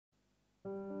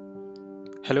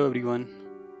Hello everyone.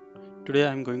 Today I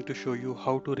am going to show you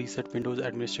how to reset Windows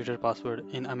administrator password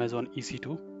in Amazon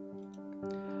EC2.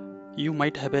 You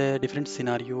might have a different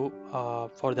scenario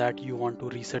for that you want to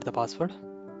reset the password.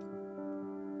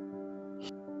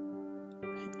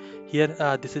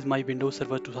 Here this is my Windows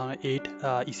Server 2008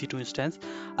 EC2 instance.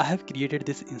 I have created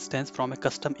this instance from a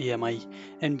custom AMI,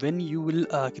 and when you will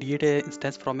create a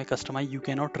instance from a custom AMI, you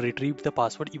cannot retrieve the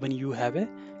password even you have a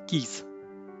keys.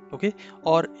 Okay,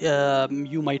 or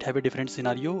you might have a different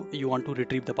scenario, you want to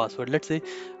retrieve the password. Let's say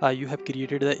you have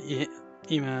created the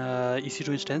EC2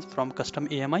 instance from custom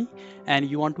AMI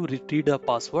and you want to retrieve the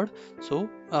password. So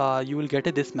you will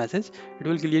get this message. It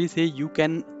will clearly say you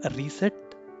can reset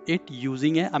it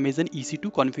using a Amazon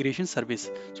EC2 configuration service.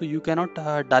 So you cannot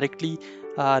directly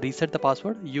reset the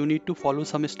password. You need to follow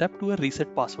some step to a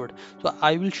reset password. So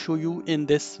I will show you in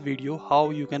this video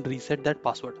how you can reset that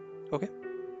password. Okay.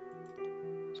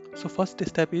 So first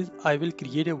step is I will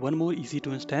create a one more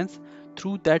EC2 instance.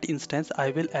 Through that instance,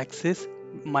 I will access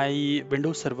my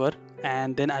Windows server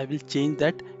and then I will change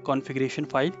that configuration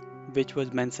file which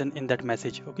was mentioned in that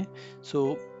message. Okay.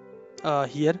 So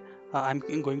here I'm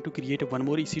going to create a one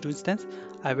more EC2 instance.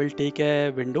 I will take a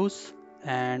Windows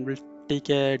and will take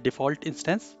a default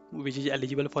instance which is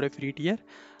eligible for a free tier.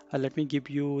 Let me give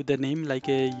you the name like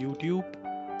a YouTube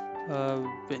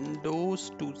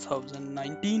Windows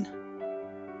 2019,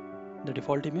 the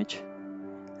default image,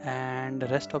 and the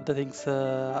rest of the things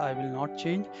I will not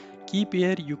change. Key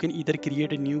pair, you can either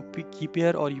create a new key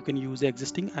pair or you can use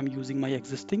existing. I'm using my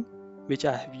existing, which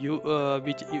I have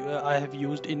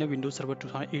used in a Windows Server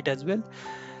 2008 as well.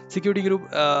 Security group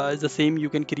is the same. You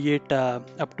can create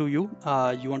up to you.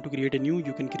 You want to create a new,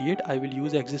 you can create. I will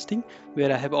use existing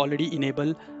where I have already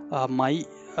enabled my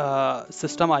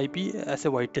system IP as a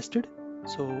whitelisted.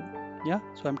 So yeah,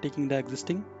 so I'm taking the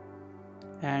existing,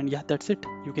 and yeah, that's it.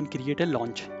 You can create a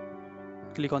launch.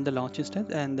 Click on the launch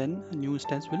instance and then a new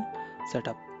instance will set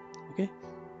up. Okay,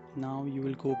 now you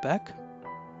will go back.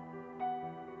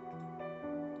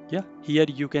 Yeah, here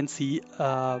you can see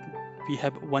we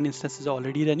have one instance is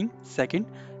already running, second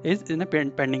is in a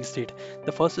pending state.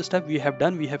 The first step we have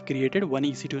done, we have created one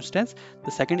EC2 instance.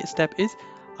 The second step is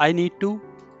I need to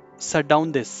shut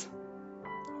down this.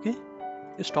 Okay,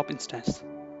 stop instance.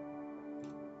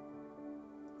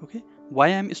 Okay, why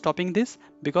I'm stopping this?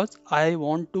 Because I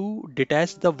want to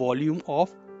detach the volume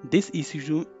of this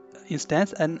EC2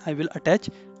 instance and I will attach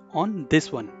on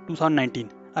this one 2019.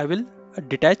 I will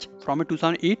detach from a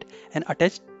 2008 and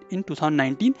attach in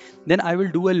 2019. Then I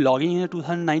will do a logging in a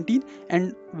 2019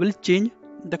 and will change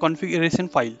the configuration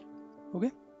file.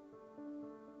 Okay,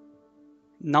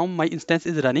 now my instance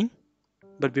is running,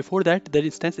 but before that the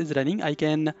instance is running, I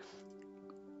can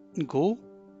go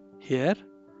here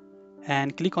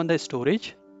and click on the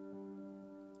storage.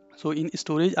 So in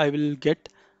storage I will get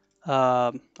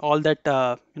all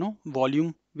that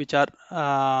volume which are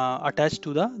attached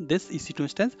to the this EC2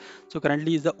 instance. So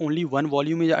currently is the only one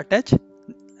volume is attached,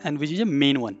 and which is a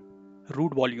main one,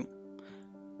 root volume.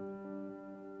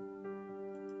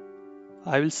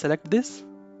 I will select this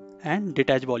and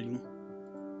detach volume.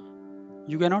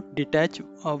 You cannot detach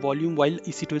a volume while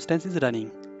EC2 instance is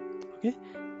running. Okay,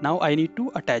 now I need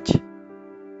to attach.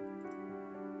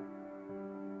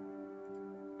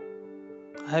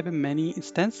 I have a many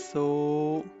instance,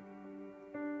 so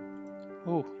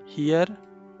oh, here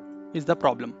is the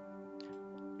problem.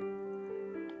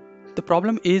 The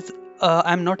problem is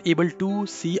I'm not able to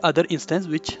see other instance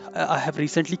which I have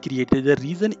recently created. The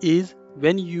reason is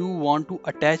when you want to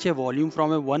attach a volume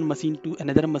from a one machine to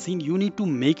another machine, you need to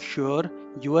make sure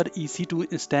your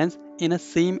EC2 instance in a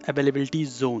same availability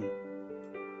zone.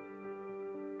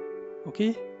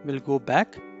 Okay, we'll go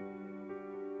back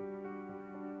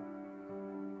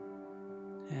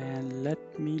and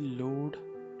let me load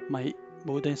my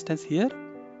both instance here.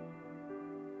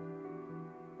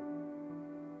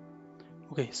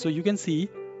 Okay, so you can see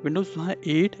Windows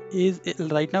 8 is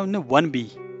right now in a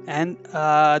 1B, and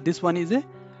this one is a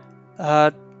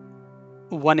uh,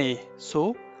 1A.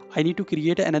 So I need to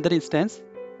create another instance,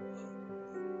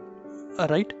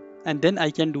 right? And then I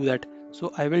can do that.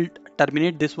 So I will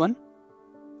terminate this one.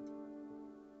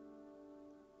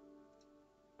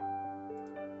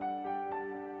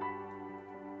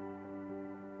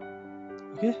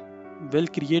 Okay, we'll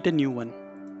create a new one.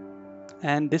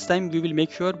 And this time we will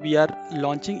make sure we are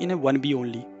launching in a 1B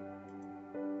only.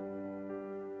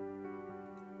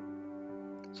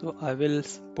 So I will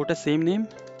put a same name,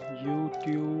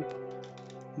 YouTube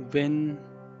Win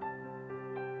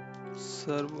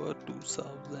Server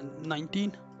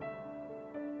 2019.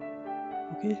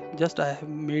 Okay, just I have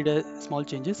made a small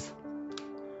changes.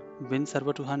 Win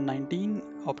Server 2019.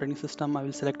 operating system, I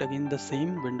will select again the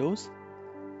same Windows,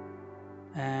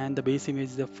 and the base image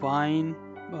is the fine,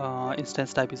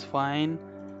 instance type is fine.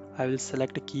 I will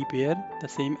select a key pair, the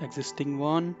same existing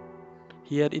one.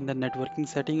 Here in the networking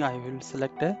setting, I will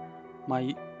select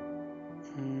my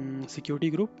security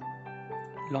group,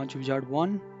 launch wizard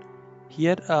 1.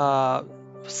 Here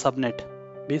subnet,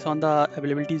 based on the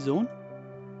availability zone,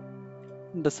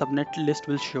 the subnet list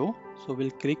will show. So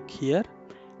we'll click here,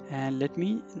 and let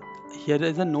me, here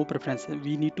is a no preference.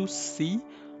 We need to see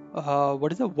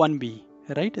what is a 1B,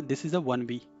 right? This is a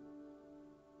 1B.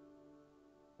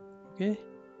 Okay,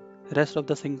 rest of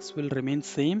the things will remain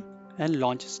same, and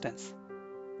launch instance.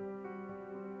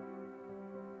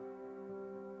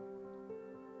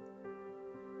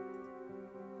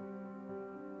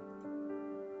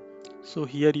 So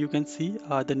here you can see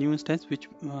the new instance which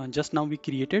just now we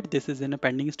created. This is in a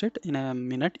pending state. In a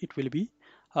minute it will be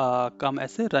come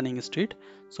as a running state.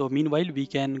 So meanwhile we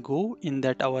can go in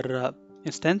that our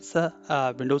instance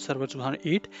Windows Server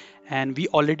 2008, and we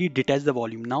already detached the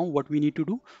volume. Now what we need to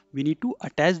do, we need to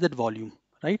attach that volume,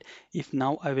 right? If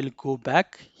now I will go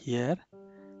back here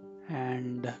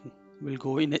and we'll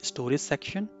go in a storage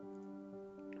section,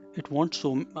 it won't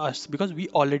show us because we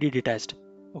already detached.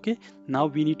 Okay, now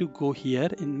we need to go here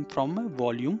in from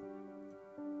volume.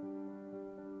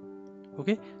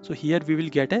 Okay, so here we will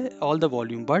get all the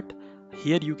volume, but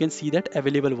here you can see that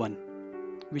available one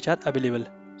which are available.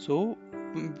 So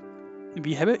mm,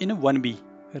 we have in a 1B,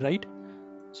 right?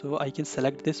 So I can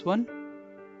select this one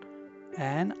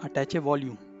and attach a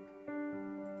volume.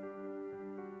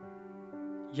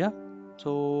 Yeah,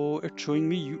 so it's showing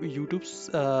me YouTube's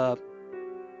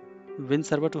Win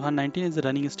Server 2019 is the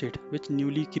running state which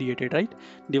newly created, right?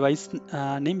 Device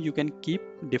name you can keep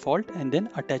default and then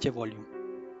attach a volume.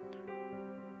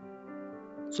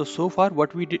 So far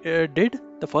what we did,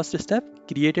 the first step,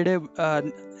 created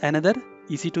another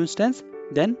EC2 instance,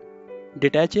 then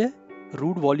detach a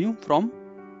root volume from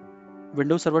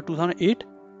Windows Server 2008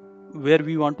 where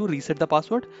we want to reset the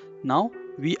password. Now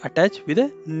we attach with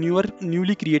a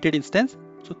newly created instance.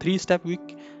 So 3 steps we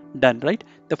done, right?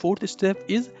 The fourth step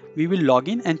is we will log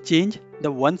in and change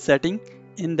the one setting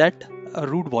in that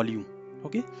root volume.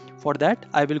 Okay, for that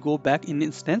I will go back in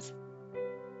instance.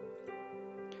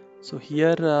 So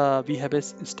here we have a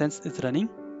instance is running.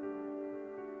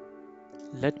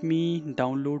 Let me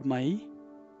download my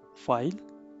file,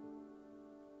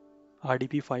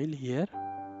 RDP file here,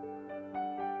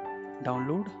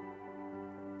 download,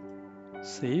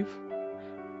 save.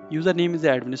 Username is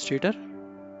the administrator,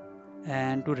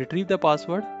 and to retrieve the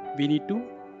password we need to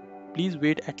please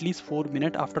wait at least 4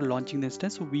 minutes after launching the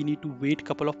instance. So we need to wait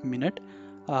couple of minutes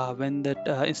when that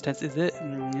instance is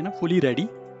fully ready.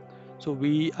 So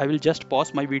I will just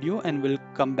pause my video and will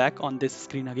come back on this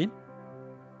screen again.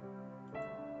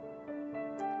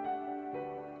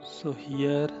 So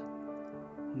here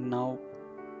now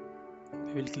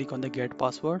we will click on the get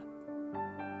password.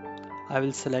 I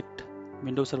will select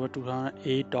Windows Server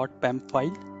 2008.pem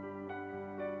file,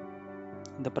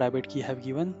 the private key I have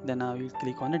given, then I will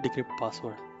click on a decrypt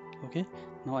password. Okay,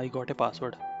 now I got a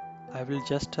password. I will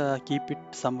just keep it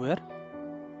somewhere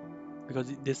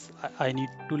because this I need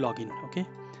to log in. Okay,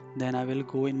 then I will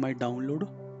go in my download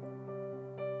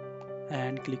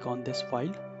and click on this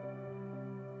file.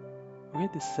 Okay,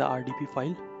 this is the RDP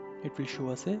file. It will show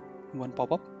us a one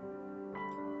pop-up.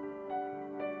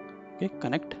 Okay,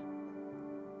 connect.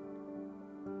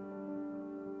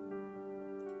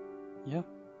 Yeah,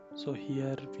 so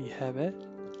here we have a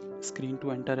screen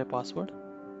to enter a password.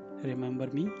 Remember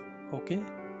me. Okay,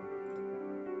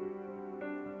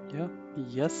 yeah,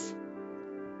 yes,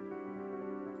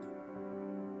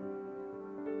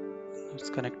 it's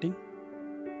connecting.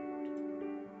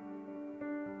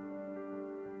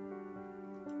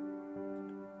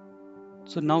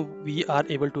 So now we are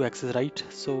able to access, right?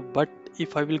 So but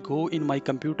if I will go in my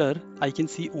computer, I can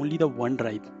see only the one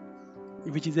drive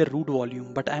which is a root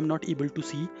volume, but I am not able to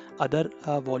see other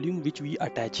volume which we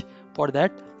attach. For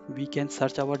that we can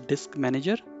search our disk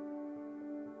manager.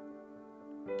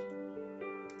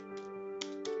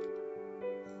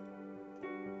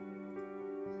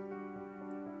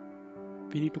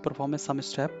 We need to perform some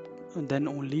step, then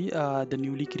only the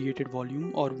newly created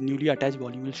volume or newly attached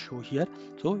volume will show here.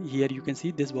 So here you can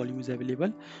see this volume is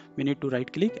available. We need to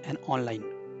right click and online.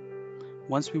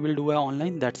 Once we will do a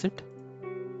online, that's it.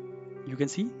 You can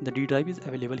see the D drive is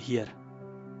available here.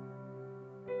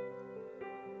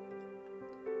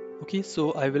 Okay,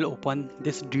 so I will open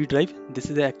this D drive.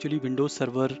 This is actually Windows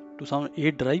Server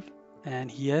 2008 drive, and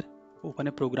here open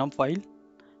a program file.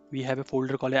 We have a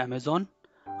folder called Amazon.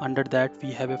 Under that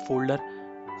we have a folder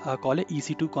call a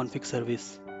EC2 config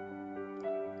service,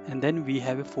 and then we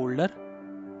have a folder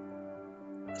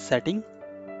setting.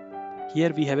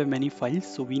 Here we have a many files,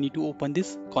 so we need to open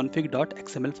this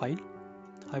config.xml file.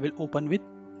 I will open with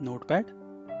Notepad.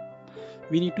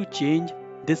 We need to change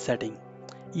this setting,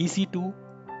 EC2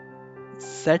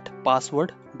 set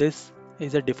password. This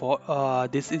is a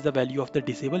default. This is the value of the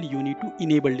disable. You need to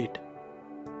enable it.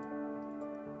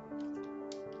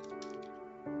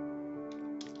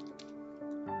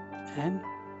 And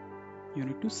you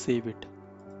need to save it.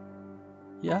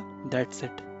 Yeah, that's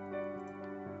it.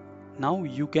 Now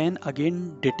you can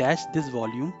again detach this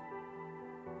volume,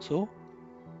 so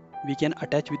we can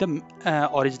attach with the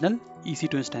original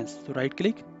EC2 instance. So right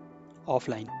click,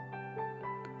 offline,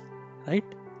 right?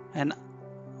 And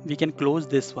we can close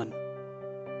this one.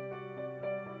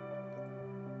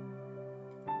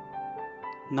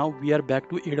 Now we are back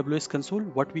to AWS console.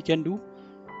 What we can do,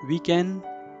 we can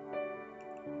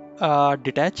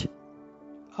detach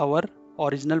our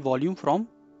original volume from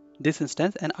this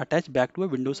instance and attach back to a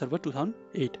Windows Server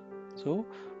 2008. So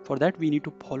for that we need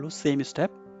to follow same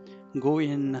step. Go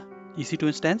in EC2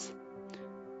 instance,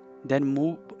 then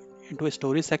move into a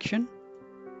storage section.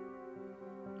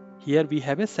 Here we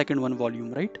have a second one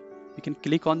volume, right? We can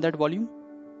click on that volume,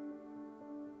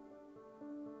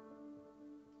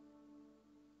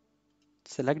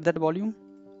 select that volume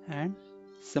and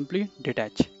simply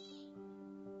detach.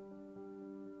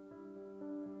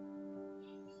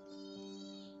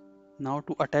 Now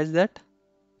to attach that,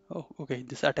 oh okay,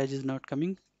 this attach is not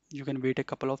coming. You can wait a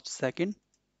couple of seconds.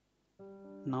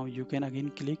 Now you can again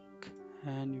click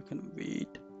and you can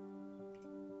wait.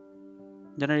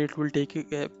 Generally it will take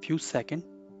a few seconds.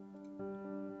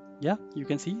 Yeah, you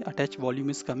can see attach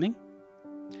volume is coming.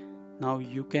 Now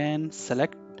you can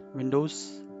select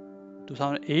Windows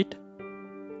 2008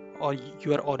 or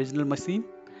your original machine,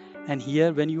 and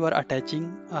here when you are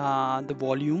attaching the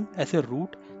volume as a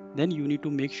root, then you need to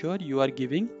make sure you are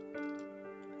giving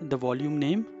the volume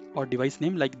name or device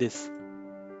name like this.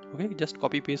 Okay, just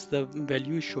copy paste the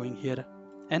value showing here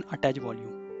and attach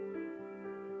volume.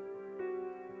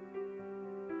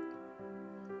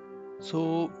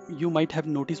 So you might have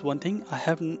noticed one thing. I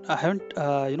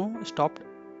haven't stopped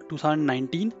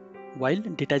 2019 while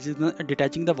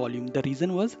detaching the volume. The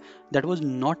reason was that was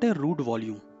not a root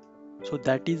volume. So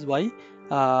that is why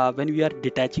when we are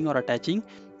detaching or attaching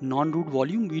non-root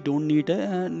volume, we don't need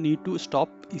to stop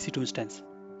EC2 instance.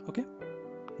 Okay.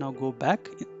 Now go back.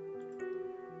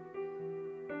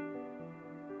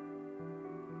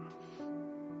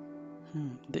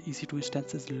 The EC2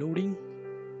 instance is loading.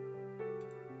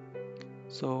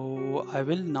 So I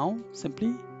will now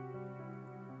simply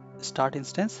start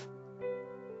instance,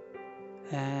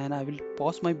 and I will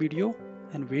pause my video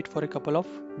and wait for a couple of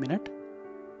minutes.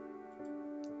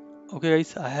 Okay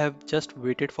guys, I have just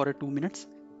waited for a 2 minutes.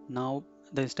 Now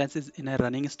the instance is in a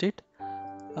running state.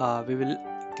 We will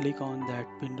click on that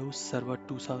Windows Server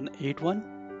 2008 one.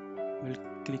 We'll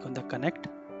click on the connect.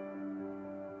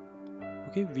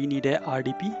 Okay, we need a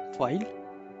RDP file,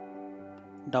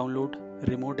 download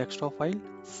remote desktop file,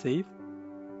 save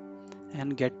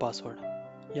and get password.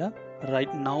 Yeah,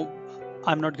 right now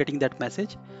I'm not getting that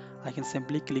message. I can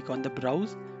simply click on the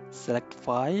browse, select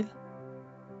file,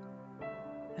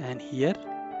 and here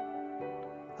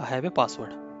I have a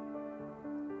password.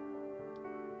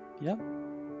 Yeah,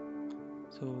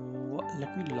 so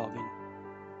let me log in,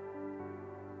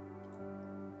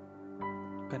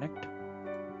 connect.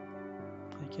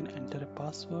 I can enter a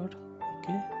password.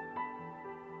 Okay,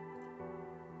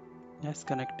 yes,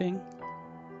 connecting.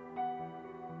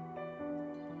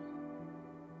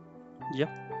 Yep,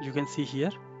 you can see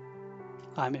here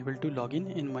I'm able to log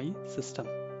in my system.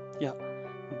 Yeah,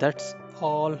 that's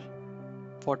all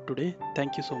for today.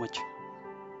 Thank you so much.